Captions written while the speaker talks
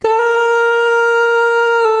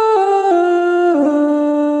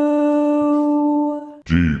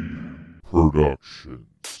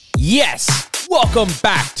Yes! Welcome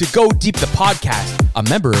back to Go Deep the Podcast, a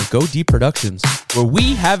member of Go Deep Productions, where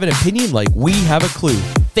we have an opinion like we have a clue.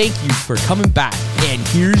 Thank you for coming back, and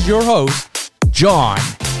here's your host, John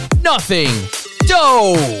Nothing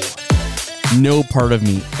Doe. No part of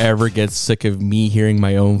me ever gets sick of me hearing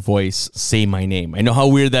my own voice say my name. I know how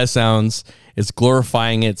weird that sounds. It's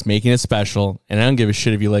glorifying it. It's making it special. And I don't give a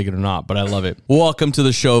shit if you like it or not, but I love it. Welcome to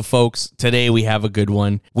the show, folks. Today we have a good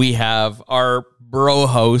one. We have our bro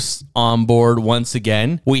hosts on board once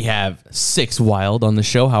again. We have Six Wild on the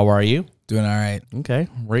show. How are you? Doing all right. Okay.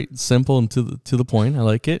 Right. Simple and to the point. I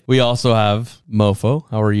like it. We also have Mofo.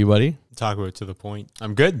 How are you, buddy? Talk about it to the point.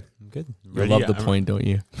 I'm good. You love the point, don't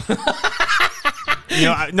you? You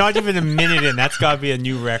know, not even a minute in. That's got to be a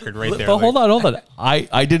new record right there. But hold on.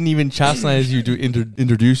 I didn't even chastise you to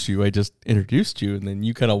introduce you. I just introduced you, and then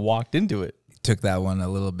you kind of walked into it. He took that one a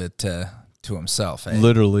little bit to himself. Eh?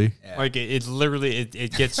 Literally. Yeah. Like it's literally,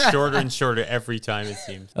 it gets shorter and shorter every time, it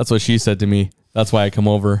seems. That's what she said to me. That's why I come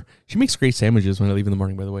over. She makes great sandwiches when I leave in the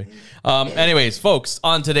morning, by the way. Anyways, folks,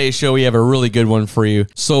 on today's show, we have a really good one for you.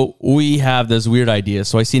 So we have this weird idea.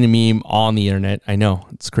 So I seen a meme on the internet. I know,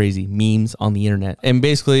 it's crazy. Memes on the internet. And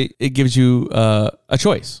basically, it gives you a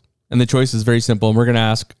choice. And the choice is very simple. And we're going to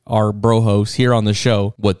ask our bro hosts here on the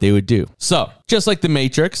show what they would do. So just like the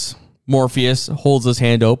Matrix, Morpheus holds his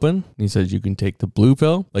hand open. He says you can take the blue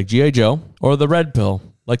pill, like G.I. Joe, or the red pill,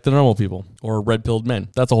 like the normal people, or red-pilled men.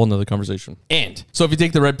 That's a whole nother conversation. And so if you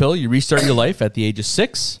take the red pill, you restart your life at the age of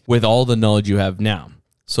 6 with all the knowledge you have now.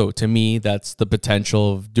 So to me, that's the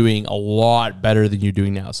potential of doing a lot better than you're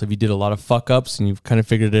doing now. So if you did a lot of fuck-ups and you've kind of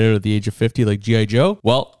figured it out at the age of 50, like G.I. Joe,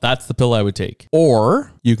 well, that's the pill I would take.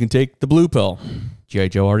 Or you can take the blue pill. G.I.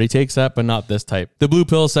 Joe already takes that, but not this type. The blue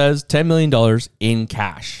pill says $10 million in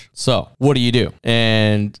cash. So what do you do?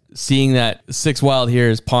 And seeing that Six Wild here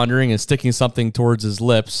is pondering and sticking something towards his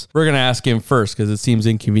lips, we're going to ask him first because it seems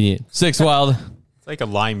inconvenient. Six Wild. It's like a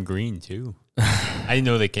lime green, too. I didn't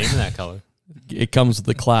know they came in that color. It comes with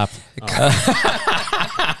the clap.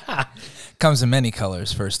 Comes in many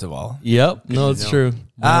colors, first of all. Yep. No, it's true.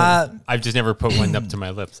 I've just never put one up to my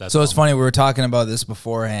lips. That's so it's funny. We were talking about this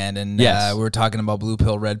beforehand, and yes. We were talking about blue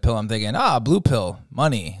pill, red pill. I'm thinking, blue pill,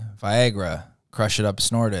 money, Viagra, crush it up,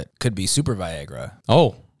 snort it. Could be super Viagra.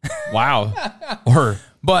 Oh, wow. Or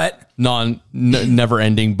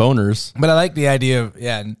never-ending boners. But I like the idea of,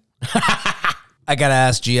 I got to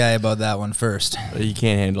ask GI about that one first. You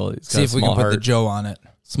can't handle it. See if we can put the Joe on it.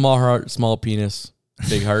 Small heart, small penis.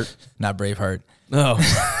 Big heart. Not Braveheart. No.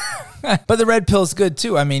 But the red pill's good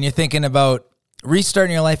too. I mean, you're thinking about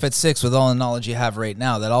restarting your life at 6 with all the knowledge you have right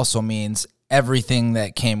now. That also means everything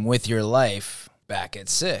that came with your life back at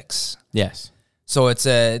 6. Yes. So it's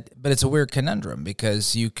a weird conundrum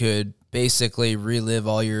because you could basically relive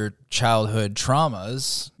all your childhood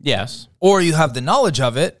traumas. Yes. Or you have the knowledge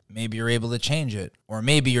of it. Maybe you're able to change it. Or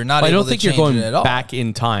maybe you're not able to change it at all. I don't think you're going back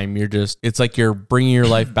in time. It's like you're bringing your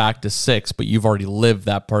life back to 6, but you've already lived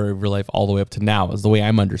that part of your life all the way up to now is the way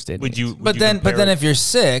I'm understanding it. But then if you're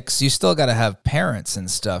 6, you still got to have parents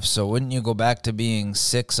and stuff. So wouldn't you go back to being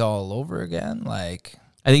 6 all over again? Like,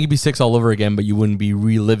 I think you'd be 6 all over again, but you wouldn't be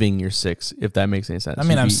reliving your 6, if that makes any sense. I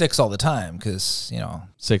mean, I'm 6 all the time because,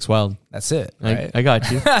 6 Wild. That's it, right? I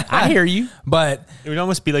got you. I hear you. But it would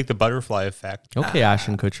almost be like the butterfly effect. Okay,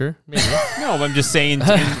 Ashton Kutcher. Maybe. No, I'm just saying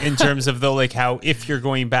in terms of, though, like how if you're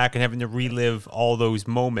going back and having to relive all those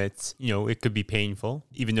moments, it could be painful.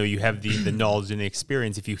 Even though you have the knowledge and the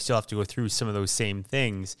experience, if you still have to go through some of those same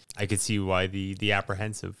things, I could see why the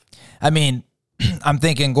apprehensive. I mean, I'm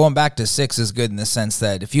thinking going back to 6 is good in the sense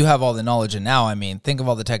that if you have all the knowledge and now, I mean, think of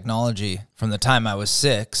all the technology from the time I was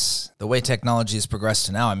 6, the way technology has progressed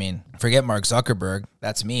to now. I mean, forget Mark Zuckerberg.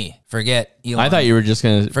 That's me. Forget Elon. I thought you were just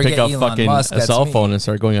going to pick up fucking Musk, a cell phone and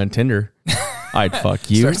start going on Tinder. I'd fuck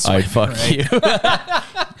you. I'd fuck you.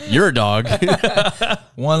 You're a dog.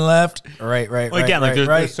 One left. Right. Well, again,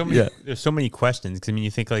 there's so many questions. Because I mean, you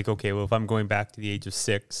think like, okay, well, if I'm going back to the age of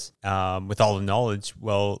 6 with all the knowledge,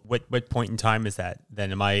 well, what point in time is that?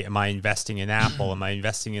 Then am I investing in Apple? Am I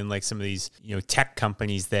investing in like some of these tech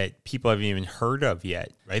companies that people haven't even heard of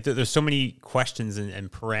yet? Right? There's so many questions and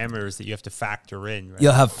parameters that you have to factor in. Right?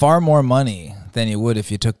 You'll have far more money than you would if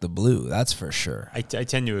you took the blue. That's for sure. I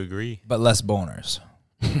tend to agree. But less boners.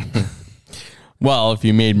 Well, if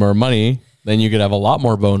you made more money, then you could have a lot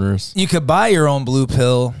more boners. You could buy your own blue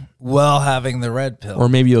pill while having the red pill. Or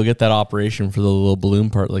maybe you'll get that operation for the little balloon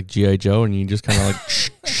part like G.I. Joe, and you just kind of like,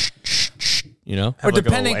 Or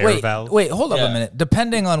depending, wait, hold up a minute.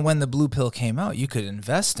 Depending on when the blue pill came out, you could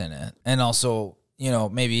invest in it. And also,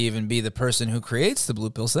 maybe even be the person who creates the blue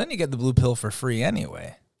pill. So then you get the blue pill for free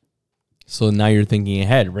anyway. So now you're thinking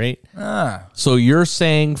ahead, right? Ah. So you're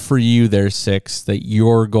saying for you there, Six, that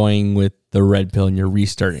you're going with the red pill and you're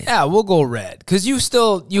restarting. Yeah, we'll go red because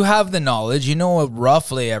you have the knowledge. You know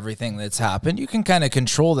roughly everything that's happened. You can kind of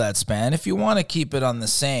control that span. If you want to keep it on the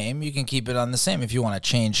same, you can keep it on the same. If you want to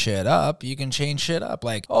change shit up, you can change shit up.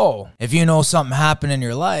 Like, oh, if you know something happened in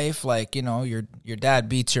your life, like, you know, your dad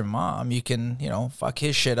beats your mom, you can, you know, fuck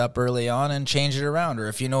his shit up early on and change it around. Or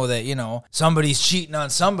if you know that, you know, somebody's cheating on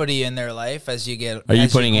somebody in their life as you get. Are you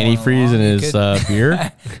putting antifreeze in his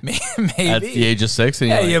beer? Maybe. At the age of 6? And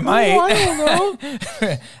Yeah, you're you might. I don't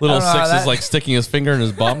know. Little Six is like sticking his finger in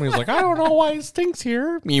his bum. And he's like, I don't know why it stinks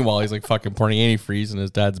here. Meanwhile, he's like fucking pouring antifreeze in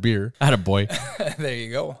his dad's beer. Attaboy. There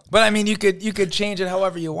you go. But I mean, you could change it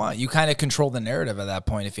however you want. You kind of control the narrative at that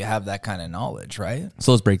point if you have that kind of knowledge, right?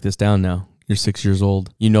 So let's break this down now. You're 6 years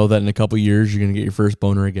old. You know that in a couple of years, you're going to get your first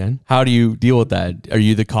boner again. How do you deal with that? Are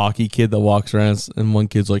you the cocky kid that walks around and one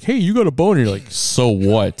kid's like, hey, you got a boner? You're like, so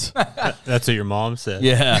what? That's what your mom said.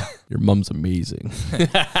 Yeah. Your mom's amazing.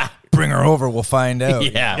 Bring her over. We'll find out.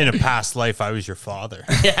 Yeah. In a past life, I was your father.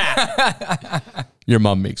 Your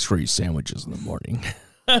mom makes great sandwiches in the morning.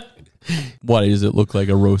 What does it look like?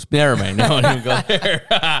 A roast? Never mind. No, I don't go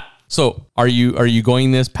there. So are you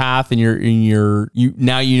going this path and you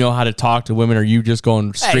now you know how to talk to women? Or are you just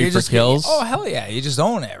going straight for kills? Oh, hell yeah. You just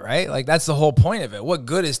own it, right? Like that's the whole point of it. What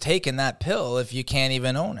good is taking that pill if you can't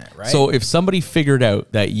even own it, right? So if somebody figured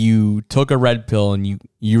out that you took a red pill and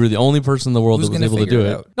you were the only person in the world that was able to do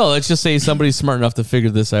it. No, let's just say somebody's smart enough to figure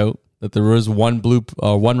this out. That there was one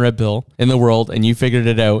red pill in the world and you figured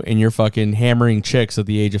it out and you're fucking hammering chicks at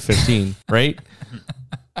the age of 15, right?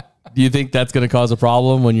 Do you think that's going to cause a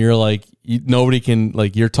problem when you're like, nobody can,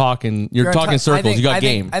 like, you're talking circles, you got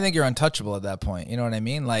game. I think you're untouchable at that point. You know what I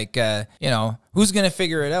mean? Like, you know, who's going to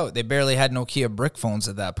figure it out? They barely had Nokia brick phones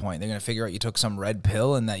at that point. They're going to figure out you took some red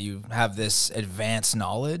pill and that you have this advanced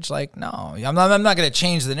knowledge. Like, no, I'm not going to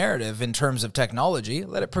change the narrative in terms of technology.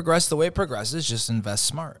 Let it progress the way it progresses. Just invest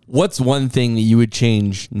smart. What's one thing that you would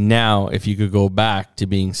change now if you could go back to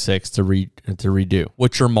being 6 to redo?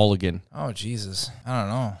 What's your mulligan? Oh, Jesus. I don't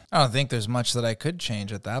know. I don't think there's much that I could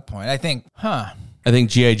change at that point. I think, I think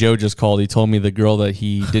G.I. Joe just called. He told me the girl that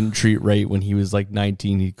he didn't treat right when he was like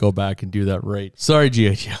 19, he'd go back and do that right. Sorry,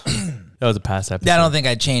 G.I. Joe. That was a past episode. Yeah, I don't think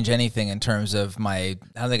I'd change anything in terms of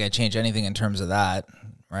that,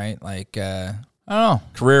 right? Like, I don't know.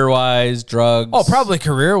 Career-wise, drugs. Oh, probably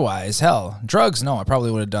career-wise. Hell, drugs, no, I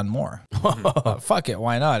probably would have done more. Fuck it,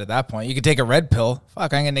 why not at that point? You could take a red pill.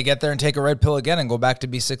 Fuck, I'm going to get there and take a red pill again and go back to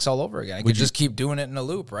be 6 all over again. I could just keep doing it in a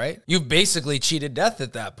loop, right? You've basically cheated death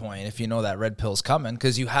at that point if you know that red pill's coming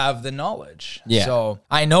because you have the knowledge. Yeah. So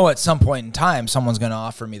I know at some point in time someone's going to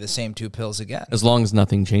offer me the same 2 pills again. As long as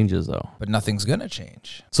nothing changes, though. But nothing's going to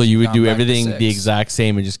change. So you would do everything the exact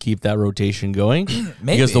same and just keep that rotation going?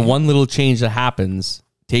 Maybe. Because the one little change that happens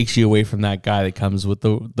takes you away from that guy that comes with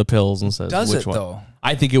the pills and says, Does which it, one? though?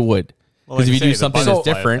 I think it would. Because if you do something that's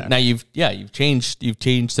different, now you've changed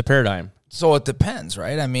the paradigm. So it depends,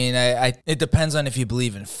 right? I mean, it depends on if you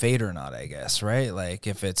believe in fate or not, I guess, right? Like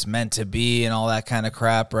if it's meant to be and all that kind of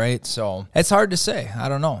crap, right? So it's hard to say. I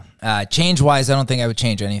don't know. Change-wise, I don't think I would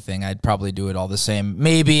change anything. I'd probably do it all the same.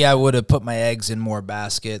 Maybe I would have put my eggs in more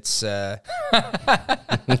baskets. I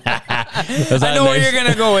know where you're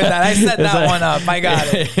going to go with that. I set that one up. I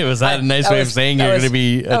got it. Was that a nice way of saying you're going to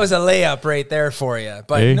be... That was a layup right there for you.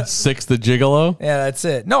 But 6 the gigolo? Yeah, that's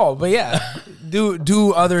it. No, but yeah,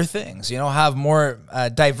 do other things, you know, have more,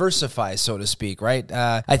 diversify, so to speak, right?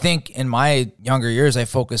 I think in my younger years, I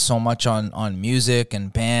focused so much on music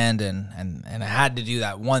and band and I had to do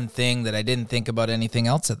that one thing that I didn't think about anything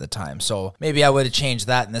else at the time. So maybe I would have changed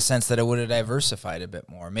that in the sense that I would have diversified a bit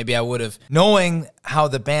more. Maybe I would have, knowing how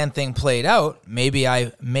the band thing played out, maybe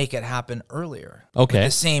I make it happen earlier. Okay. With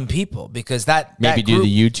the same people because maybe do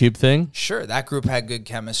the YouTube thing. Sure. That group had good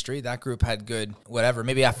chemistry. That group had good whatever.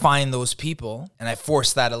 Maybe I find those people and I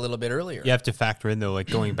force that a little bit earlier. You have to factor in though, like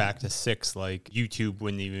going back to 6, like YouTube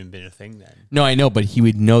wouldn't even been a thing then. No, I know, but he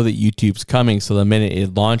would know that YouTube's coming. So the minute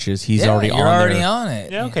it launches, he's already on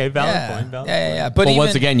it. Yeah. Okay. Valid point. Yeah. But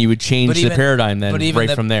once again, you would change the paradigm then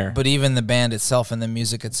from there. But even the band itself and the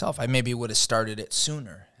music itself, I maybe would have started it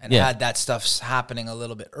sooner. And had that stuff happening a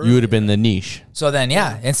little bit earlier. You would have been the niche. So then,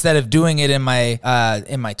 instead of doing it in my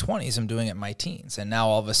 20s, I'm doing it in my teens, and now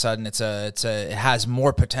all of a sudden it has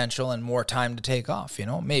more potential and more time to take off. You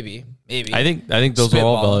know, maybe. I think those are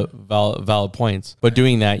all valid points. But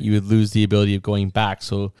doing that, you would lose the ability of going back.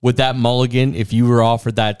 So would that mulligan, if you were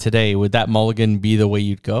offered that today, would that mulligan be the way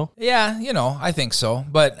you'd go? Yeah, you know, I think so.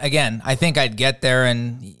 But again, I think I'd get there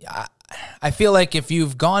and. I feel like if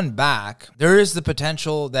you've gone back, there is the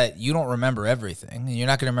potential that you don't remember everything, and you're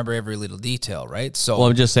not going to remember every little detail, right? So, Well,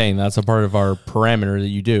 I'm just saying that's a part of our parameter that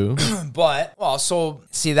you do. so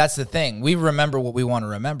see, that's the thing. We remember what we want to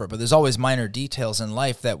remember, but there's always minor details in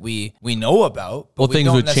life that we know about. But Well, we things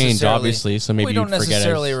don't would change, necessarily- obviously, so maybe we don't you'd forget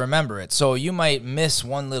necessarily it. remember it. So you might miss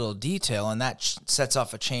one little detail, and that sets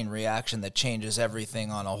off a chain reaction that changes everything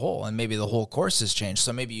on a whole, and maybe the whole course has changed.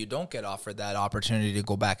 So maybe you don't get offered that opportunity to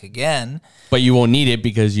go back again. But you won't need it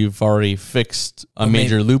because you've already fixed a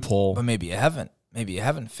major loophole. But maybe you haven't. Maybe you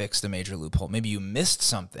haven't fixed a major loophole. Maybe you missed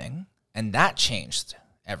something, and that changed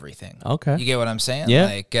everything. Okay. You get what I'm saying? Yeah.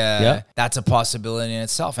 Like, Yeah. that's a possibility in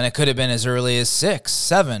itself. And it could have been as early as 6,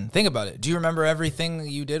 7. Think about it. Do you remember everything that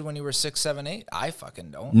you did when you were 6, 7, 8? I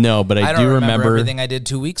fucking don't. No, but I don't do remember everything I did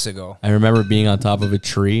 2 weeks ago. I remember being on top of a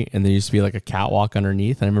tree, and there used to be like a catwalk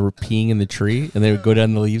underneath. And I remember peeing in the tree, and they would go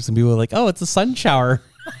down the leaves, and people were like, "Oh, it's a sun shower."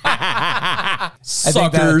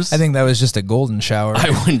 Suckers! I think that was just a golden shower.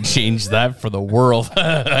 I wouldn't change that for the world.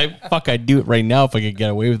 I'd do it right now if I could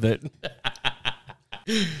get away with it.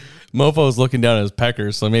 Mofo's looking down at his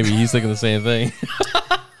peckers, so maybe he's thinking the same thing.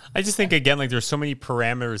 I just think, again, like there's so many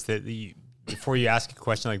parameters that before you ask a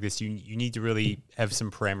question like this, you need to really have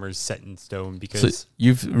some parameters set in stone, because So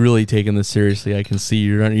you've really taken this seriously. I can see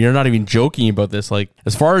you're not even joking about this. Like,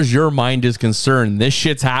 as far as your mind is concerned, this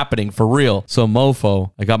shit's happening for real. So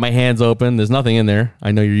Mofo, I got my hands open. There's nothing in there.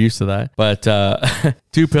 I know you're used to that. But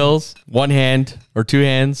 2 pills, 1 hand or 2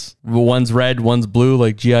 hands. One's red, one's blue,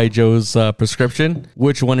 like G.I. Joe's prescription.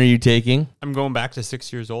 Which one are you taking? I'm going back to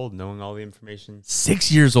 6 years old, knowing all the information.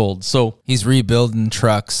 6 years old. So He's rebuilding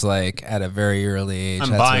trucks like at a very early age.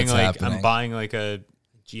 I'm buying like a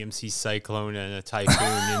GMC Cyclone and a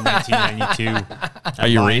Typhoon in 1992. are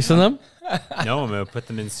you racing them? No, I'm gonna put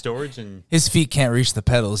them in storage and His feet can't reach the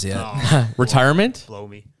pedals yet. Retirement? blow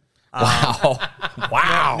me. Wow.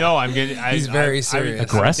 Wow. No, I'm gonna. He's very serious.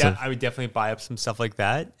 Aggressive. I would definitely buy up some stuff like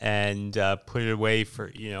that and put it away for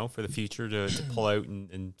for the future to pull out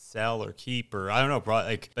and sell or keep, or I don't know.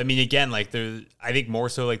 Like, I mean, again, like I think more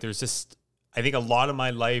so like there's just. I think a lot of my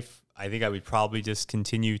life, I think I would probably just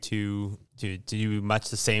continue to do much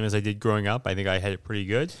the same as I did growing up. I think I had it pretty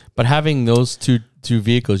good. But having those two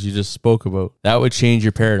vehicles you just spoke about, that would change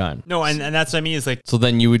your paradigm. No, and that's what I mean is like. So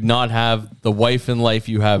then you would not have the wife and life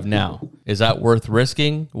you have now. Is that worth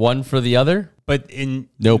risking one for the other? But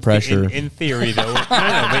No pressure. In theory, though,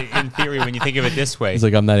 no. But in theory, when you think of it this way, He's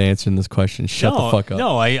like, I'm not answering this question. Shut the fuck up.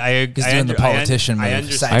 No, I He's doing the politician move. I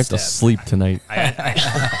understand. I have to sleep tonight.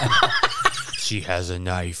 She has a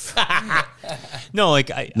knife. No, like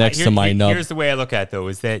Next to my nub. Here's the way I look at it, though,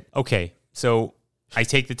 is that okay? So I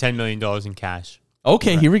take the $10 million in cash.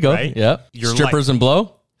 Okay, here we go. Right? Yep. Your Strippers and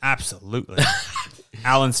blow Absolutely.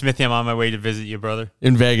 Alan Smithy, I'm on my way to visit you, brother.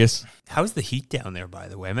 in Vegas. How's the heat down there, by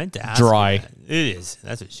the way? I meant to ask. Dry. you that. It is.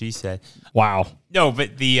 That's what she said. Wow. No,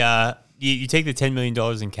 but the you take the $10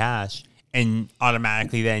 million in cash, and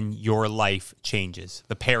automatically then your life changes.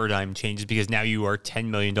 The paradigm changes because now you are $10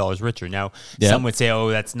 million richer. Now, some would say, oh,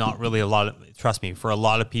 that's not really a lot of, trust me, for a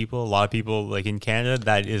lot of people like in Canada,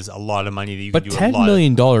 that is a lot of money that you But can do $10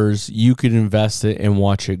 million, you could invest it and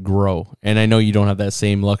watch it grow. And I know you don't have that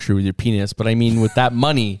same luxury with your penis, but I mean, with that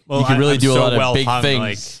money, you can really do a lot of big hung,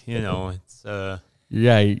 things. Like, it's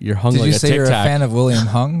Yeah, you're hung Did like you a say you're a tic-tac. fan of William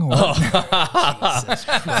Hung? What? Jesus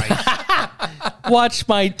Christ. Watch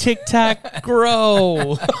my tic-tac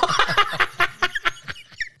grow.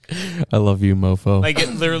 I love you, Mofo. Like, it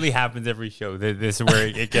literally happens every show. This is where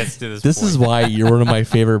it gets to this This point. is why you're one of my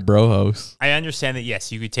favorite bro hosts. I understand that,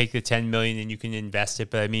 yes, you could take the $10 million and you can invest it,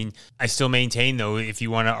 but I mean, I still maintain, though, if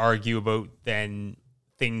you want to argue about then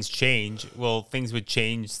things change, well, things would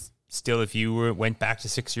change still if you went back to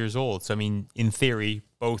 6 years old. So, I mean, in theory,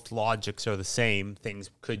 both logics are the same. Things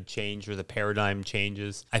could change or the paradigm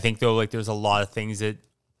changes. I think, though, like there's a lot of things that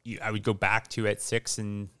I would go back to at 6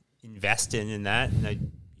 and invest in that.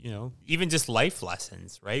 And even just life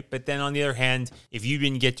lessons, right? But then on the other hand, if you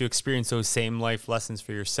didn't get to experience those same life lessons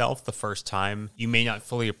for yourself the first time, you may not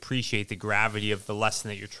fully appreciate the gravity of the lesson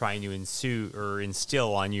that you're trying to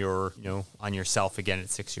instill on on yourself again at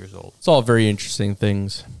 6 years old. It's all very interesting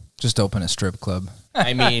things. Just open a strip club.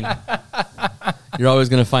 I mean, you're always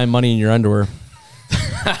going to find money in your underwear.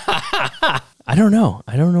 I don't know.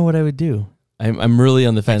 I don't know what I would do. I'm really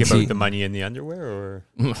on the fence. About the money in the underwear, or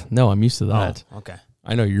No, I'm used to that. Oh, okay.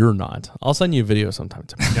 I know you're not. I'll send you a video sometime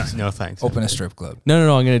tomorrow. No, thanks. Open a strip club. No,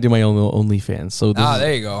 I'm going to do my own OnlyFans. So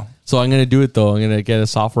There you go. So I'm going to do it though. I'm going to get a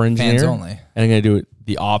software engineer. Fans only. And I'm going to do it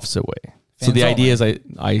the opposite way. So Fans the idea only. is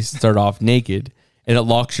I start off naked and it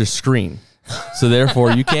locks your screen. So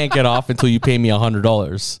therefore, you can't get off until you pay me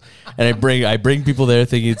 $100. And I bring people there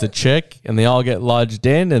thinking it's a chick, and they all get lodged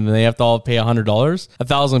in, and they have to all pay $100.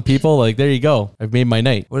 1,000 people, like, there you go. I've made my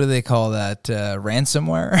night. What do they call that?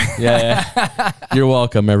 Ransomware? Yeah. You're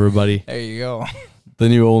welcome, everybody. There you go. The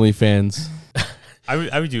new OnlyFans.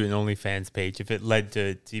 I would do an OnlyFans page if it led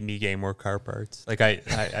to me getting more car parts. Like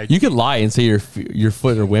I You could lie and say your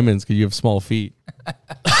foot are women's because you have small feet.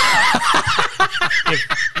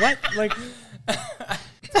 what? Like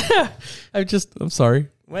I'm sorry.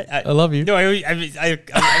 what? I love you. No, I'm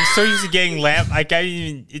so used to getting lamp. I can't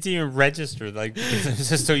even. It didn't even register. Like because I'm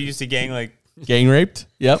just so used to getting like. Gang raped?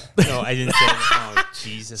 Yep. No, I didn't say. Oh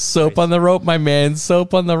Jesus! Soap Christ. on the rope, my man.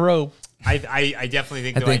 Soap on the rope. I definitely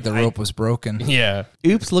think. I think the rope was broken. Yeah.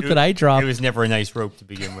 Oops, look what I dropped. It was never a nice rope to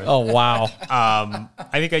begin with. Oh, wow. I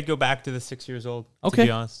think I'd go back to the 6 years old. Okay. To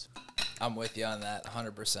be honest. I'm with you on that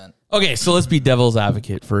 100%. Okay, so let's be devil's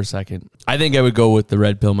advocate for a second. I think I would go with the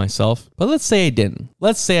red pill myself, but let's say I didn't.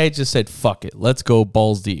 Let's say I just said, fuck it. Let's go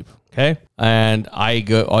balls deep. Okay. And I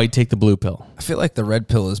take the blue pill. I feel like the red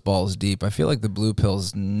pill is balls deep. I feel like the blue pill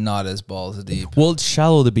is not as balls deep. Well, it's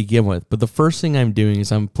shallow to begin with, but the first thing I'm doing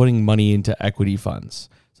is I'm putting money into equity funds.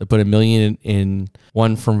 So I put $1 million in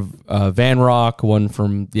one from Van Rock, one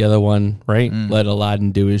from the other one, right? Let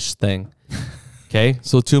Aladdin do his thing. Okay.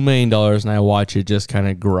 So $2 million, and I watch it just kind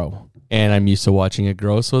of grow. And I'm used to watching it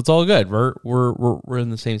grow. So it's all good. We're in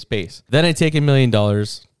the same space. Then I take $1 million.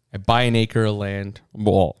 I buy an acre of land.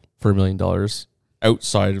 Well, for $1 million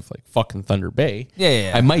outside of like fucking Thunder Bay.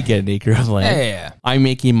 Yeah. I might get an acre of land. Yeah. I'm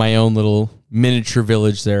making my own little miniature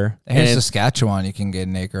village there. Here's And Saskatchewan. You can get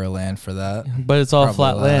an acre of land for that. but it's all Probably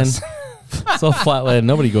flat less. land. It's all flat land.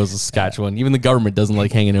 Nobody goes to Saskatchewan. Even the government doesn't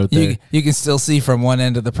like hanging out there. You can still see from one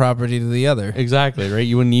end of the property to the other. Exactly, right?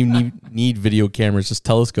 You wouldn't even need video cameras, just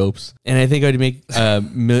telescopes. And I think I'd make a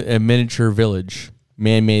miniature village,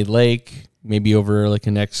 man-made lake, maybe over like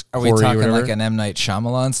an ex Are we quarry or talking whatever. like an M. Night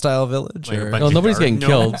Shyamalan style village? Like a Or bunch No, of nobody's getting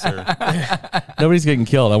garden killed. gnomes or- Nobody's getting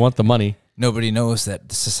killed. I want the money. nobody knows that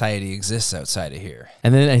the society exists outside of here.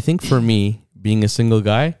 And then I think for me, being a single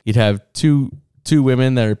guy, you'd have two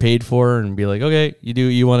women that are paid for and be like, okay, you do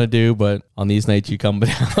what you want to do, but on these nights you come down.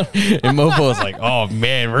 And Mofo was like, oh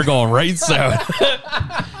man, we're going right south.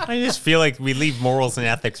 I just feel like we leave morals and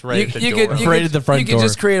ethics right at the door. Right at the front you door. could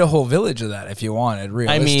just create a whole village of that if you wanted,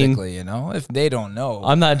 realistically, you know? If they don't know.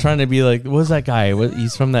 I'm not trying to be like, what's that guy?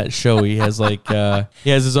 He's from that show. He has like, he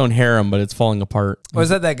has his own harem, but it's falling apart. Was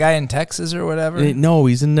that guy in Texas or whatever? No,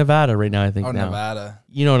 he's in Nevada right now, I think. Oh, now. Nevada.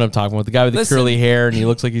 You know what I'm talking about. The guy with the Listen. curly hair and he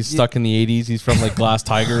looks like he's stuck in the 80s. He's from like Glass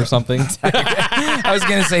Tiger or something. I was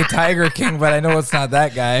going to say Tiger King, but I know it's not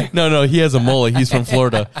that guy. No, he has a mullet. He's from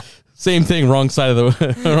Florida. Same thing, wrong side of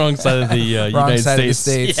the Wrong United side of the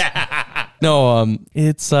States. States. No,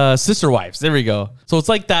 it's Sister Wives. There we go. So it's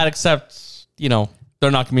like that, except they're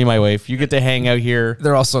not gonna be my wife. You get to hang out here.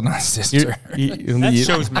 They're also not sister. That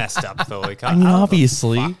show's messed up though. Like I mean, how the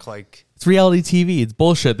obviously. fuck, like It's reality TV. It's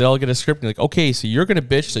bullshit. They all get a script and like, okay, so you're gonna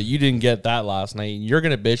bitch that you didn't get that last night, and you're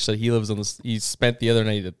gonna bitch that he spent the other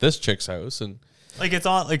night at this chick's house, and it's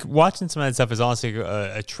on like watching some of that stuff is honestly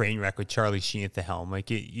a train wreck with Charlie Sheen at the helm.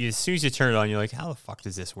 Like as soon as you turn it on, you're like, how the fuck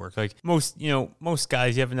does this work? Like most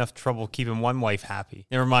guys, you have enough trouble keeping one wife happy.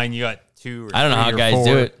 Never mind, you got two. Or I don't know three how or guys four.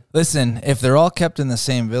 do it. Listen, if they're all kept in the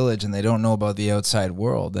same village and they don't know about the outside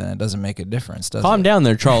world, then it doesn't make a difference, does Calm it? down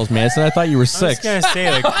there, Charles Manson. I thought you were I was 6. gonna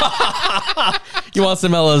say like You want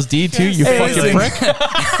some LSD too, you Hey, fucking listen.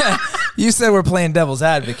 prick? You said we're playing devil's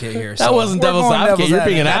advocate here. That wasn't devil's advocate. You're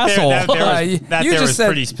being an asshole. You there just was said-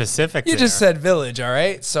 pretty specific. You there. just said village, all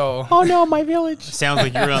right? So, Oh no, my village. Sounds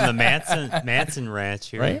like you're on the Manson ranch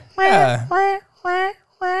here. Right? yeah.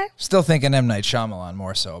 Still thinking M. Night Shyamalan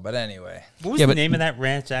more so, but anyway. What was Yeah, the but- name of that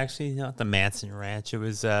ranch actually? Not the Manson Ranch. It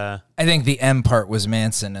was I think the M part was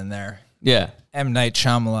Manson in there. Yeah. M. Night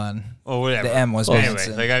Shyamalan. whatever. The M was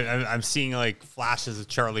Manson. Anyway, like I'm seeing like flashes of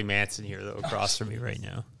Charlie Manson here though across from me right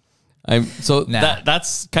now.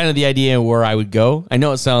 That's kind of the idea where I would go. I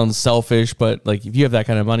know it sounds selfish, but like if you have that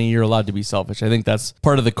kind of money, you're allowed to be selfish. I think that's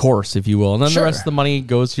part of the course, if you will. And then Sure. the rest of the money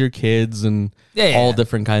goes to your kids and Yeah. all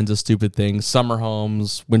different kinds of stupid things. Summer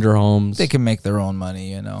homes, winter homes. They can make their own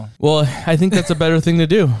money, you know. Well, I think that's a better thing to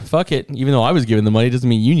do. Fuck it. Even though I was given the money, doesn't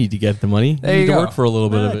mean you need to get the money. There you you need to go. work for a little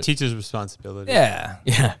bit of it. Teacher's responsibility. Yeah.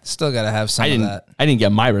 Yeah. Still got to have some I of didn't. that. I didn't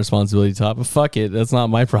get my responsibility taught, but fuck it. That's not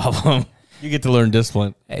my problem. You get to learn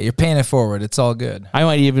discipline. Hey, you're paying it forward. It's all good. I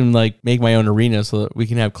might even like make my own arena so that we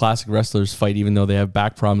can have classic wrestlers fight, even though they have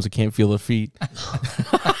back problems and can't feel their feet.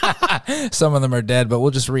 Some of them are dead, but we'll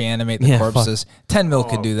just reanimate the corpses. 10 mil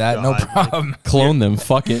could do that. God. No problem. Clone them.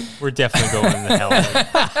 Fuck it. We're definitely going in the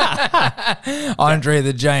hell. Andre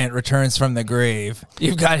the Giant returns from the grave.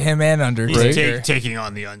 You've got him and Undertaker. He's taking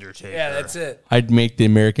on the Undertaker. Yeah, that's it. I'd make the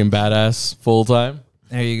American Badass full time.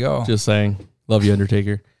 There you go. Just saying. Love you,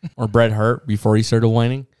 Undertaker. Or Bret Hart before he started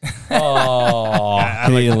whining. Oh,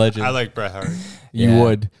 Canadian legend. I like Bret Hart. You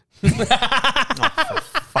would.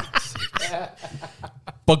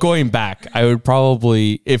 But going back, I would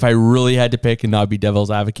probably, if I really had to pick and not be devil's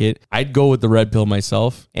advocate, I'd go with the red pill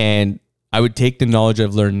myself. And I would take the knowledge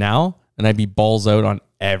I've learned now and I'd be balls out on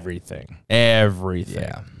everything. Everything.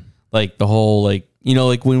 Yeah. Like the whole, like, you know,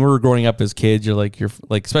 like when we were growing up as kids, you're like,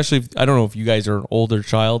 especially if, I don't know if you guys are an older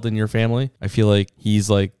child in your family. I feel like he's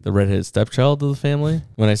like the redheaded stepchild of the family.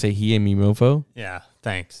 When I say he, I mean Mofo. Yeah,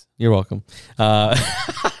 thanks. You're welcome.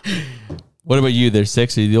 What about you? There's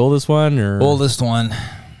 6. Are you the oldest one or Oldest one.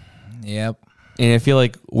 Yep. And I feel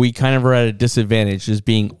like we kind of are at a disadvantage just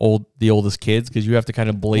being the oldest kids because you have to kind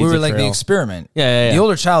of blaze. We were a like trail. the experiment. Yeah. The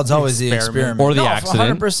older child's always the experiment. Or the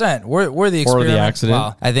accident. 100%. We're the experiment. Or the accident.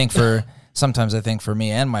 Well, I think sometimes I think for me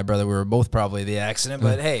and my brother, we were both probably the accident,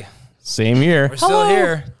 but hey. Same here. We're still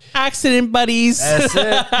here. Accident buddies. That's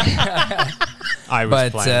it. I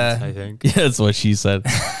was planned, I think. Yeah, that's what she said.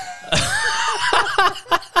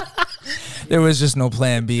 There was just no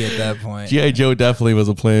plan B at that point. G.I. Joe definitely was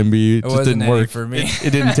a plan B. It just wasn't didn't work for me. It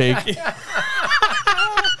didn't take.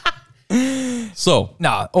 So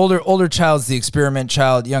no, older child's the experiment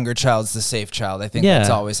child, younger child's the safe child. I think that's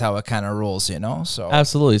always how it kind of rolls, you know. So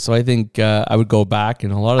absolutely. So I think I would go back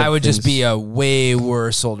and a lot of I would just be a way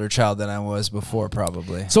worse older child than I was before,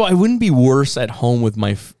 probably. So I wouldn't be worse at home with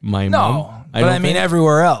my mom. No, but I mean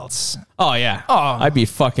everywhere else. Oh yeah. Oh, I'd be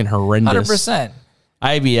fucking horrendous. 100%.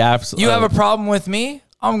 I'd be absolutely. You have a problem with me?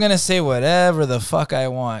 I'm going to say whatever the fuck I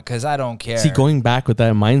want because I don't care. See, going back with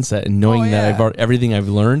that mindset and knowing that everything I've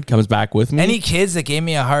learned comes back with me. Any kids that gave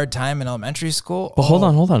me a hard time in elementary school? But hold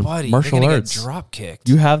on. Buddy, martial arts. Get drop kicked.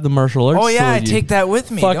 You have the martial arts. Oh, yeah, I take that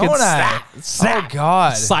with me, fucking don't I? Oh,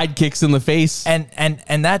 God. Side kicks in the face. And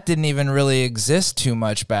that didn't even really exist too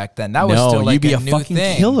much back then. That was still like you'd be a a new fucking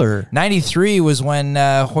thing. killer. 93 was when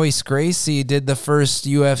Hoist Gracie did the first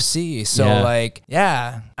UFC. So, I'd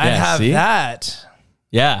have that.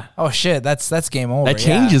 Yeah. Oh shit, that's game over. That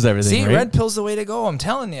changes everything. See, right? red pill's the way to go. I'm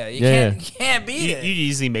telling you, you can't beat it. You'd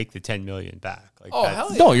easily make the 10 million back. Like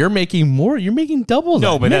hell yeah. No, you're making more. You're making double.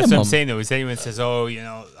 No, that but minimum. that's what I'm saying though. Is anyone says, "Oh, you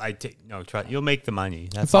know, try." You'll make the money.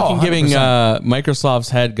 That's fucking giving Microsoft's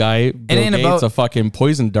head guy Bill Gates a fucking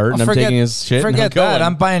poison dart, and I'm taking his shit. Forget that.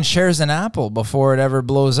 I'm buying shares in Apple before it ever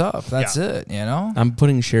blows up. That's it. You know. I'm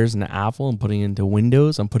putting shares into Apple. I'm putting into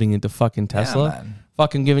Windows. I'm putting into fucking Tesla. Yeah, man.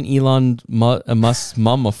 Fucking giving Elon Musk's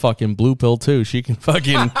mom a fucking blue pill too. She can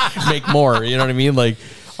fucking make more. You know what I mean? Like,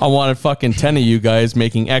 I wanted fucking 10 of you guys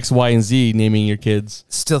making X, Y, and Z naming your kids.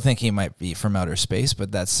 Still think he might be from outer space,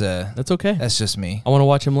 but that's okay. That's just me. I want to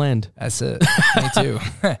watch him land. That's it. Me too.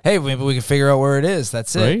 Hey, maybe we can figure out where it is.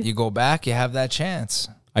 That's it. Right? You go back, you have that chance.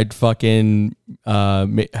 I'd fucking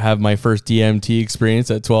have my first DMT experience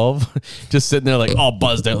at 12. Just sitting there like all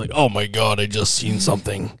buzzed out, like, oh my God, I just seen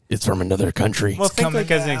something. It's from another country. Well, think like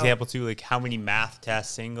as an example too, like how many math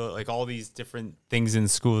tests, like all these different things in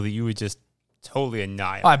school that you would just totally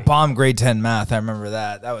annihilate. I bombed grade 10 math. I remember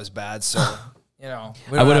that. That was bad. So, you know,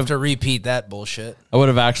 we don't have to repeat that bullshit. I would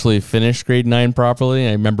have actually finished grade 9 properly.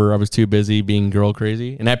 I remember I was too busy being girl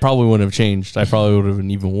crazy, and I probably wouldn't have changed. I probably would have been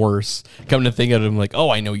even worse. Come to think of it, I'm like, oh,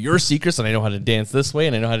 I know your secrets, and I know how to dance this way,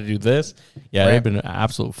 and I know how to do this. Yeah, it'd been an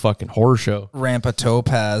absolute fucking horror show. Ramp a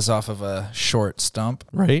topaz off of a short stump.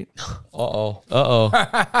 Right? Uh-oh.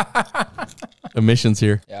 Emissions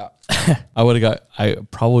here. Yeah. I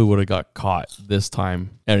probably would have got caught this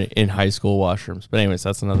time in high school washrooms. But anyways,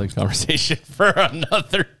 that's another conversation for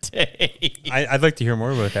another day. I'd like to hear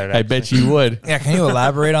more about that. Actually. I bet you would. Yeah, can you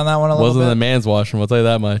elaborate on that one a little bit? Wasn't the man's washroom, I'll tell you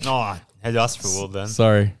that much. Oh, head hospital then.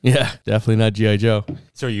 Sorry. Yeah, definitely not G.I. Joe.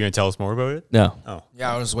 So are you going to tell us more about it? No. Oh.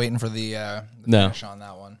 Yeah, I was waiting for the finish on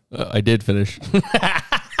that one. I did finish.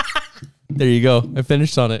 There you go. I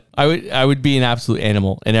finished on it. I would be an absolute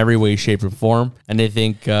animal in every way, shape, or form. And I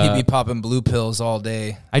think he'd be popping blue pills all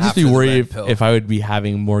day. I'd just be worried if I would be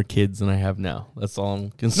having more kids than I have now. That's all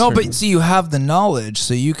I'm concerned. No, but see, you have the knowledge,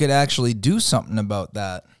 so you could actually do something about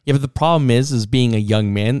that. Yeah, but the problem is being a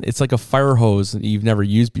young man, it's like a fire hose that you've never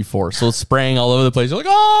used before. So it's spraying all over the place. You're like,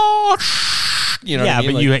 oh, you know what I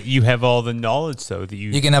mean? But like, you have all the knowledge, though, that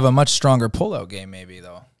you can have a much stronger pullout game, maybe,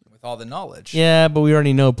 though. with all the knowledge. Yeah, but we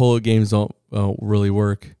already know pull-out games don't really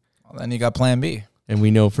work. Well, then you got plan B. And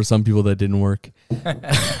we know for some people that didn't work.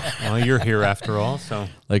 Well, you're here after all, so.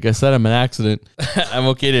 Like I said, I'm an accident. I'm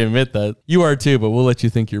okay to admit that. You are too, but we'll let you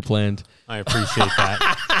think you're planned. I appreciate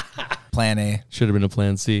that. Plan A. Should have been a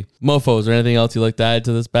plan C. Mofo, is there anything else you'd like to add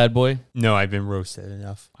to this bad boy? No, I've been roasted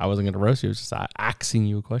enough. I wasn't going to roast you. I was just asking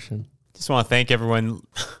you a question. Just want to thank everyone.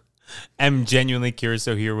 I'm genuinely curious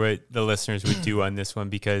to hear what the listeners would do on this one,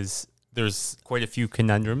 because there's quite a few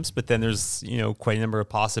conundrums, but then there's, quite a number of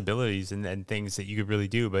possibilities and things that you could really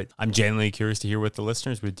do. But I'm genuinely curious to hear what the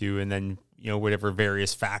listeners would do. And then, whatever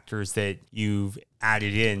various factors that you've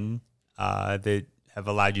added in that have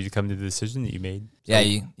allowed you to come to the decision that you made. So,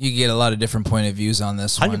 Yeah, you get a lot of different point of views on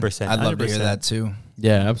this 100%, one. I'd love to hear 100%. that too.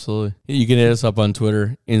 Yeah, absolutely. You can hit us up on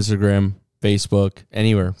Twitter, Instagram, Facebook,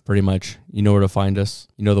 anywhere, pretty much. You know where to find us.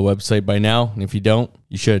 You know the website by now. And if you don't,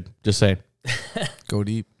 you should. Just say. Go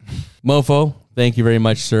deep. Mofo, thank you very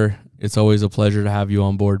much, sir. It's always a pleasure to have you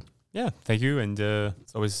on board. Yeah, thank you. And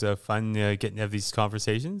it's always fun getting to have these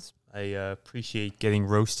conversations. I appreciate getting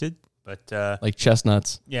roasted. But like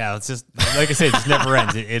chestnuts. Yeah, it's just, like I said, it just never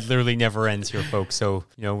ends. It literally never ends here, folks. So,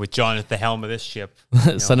 with John at the helm of this ship.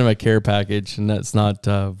 Send him a care package, and that's not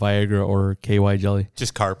Viagra or KY jelly.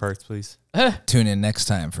 Just car parts, please. Tune in next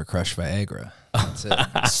time for Crush Viagra. That's it.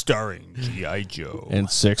 Starring G.I. Joe. And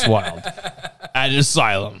 6 Wild at an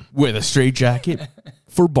asylum with a straitjacket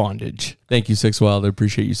for bondage. Thank you, 6 Wild. I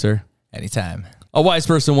appreciate you, sir. Anytime. A wise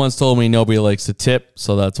person once told me nobody likes to tip,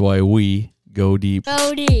 so that's why we go deep.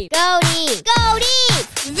 Go deep. Go deep. Go deep.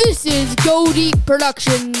 This is Go Deep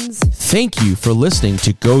Productions. Thank you for listening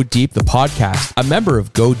to Go Deep, the podcast, a member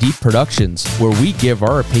of Go Deep Productions, where we give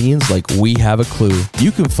our opinions like we have a clue.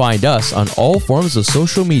 You can find us on all forms of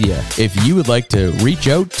social media. If you would like to reach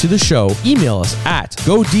out to the show, email us at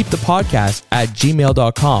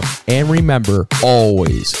godeepthepodcast@gmail.com. And remember,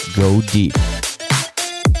 always go deep.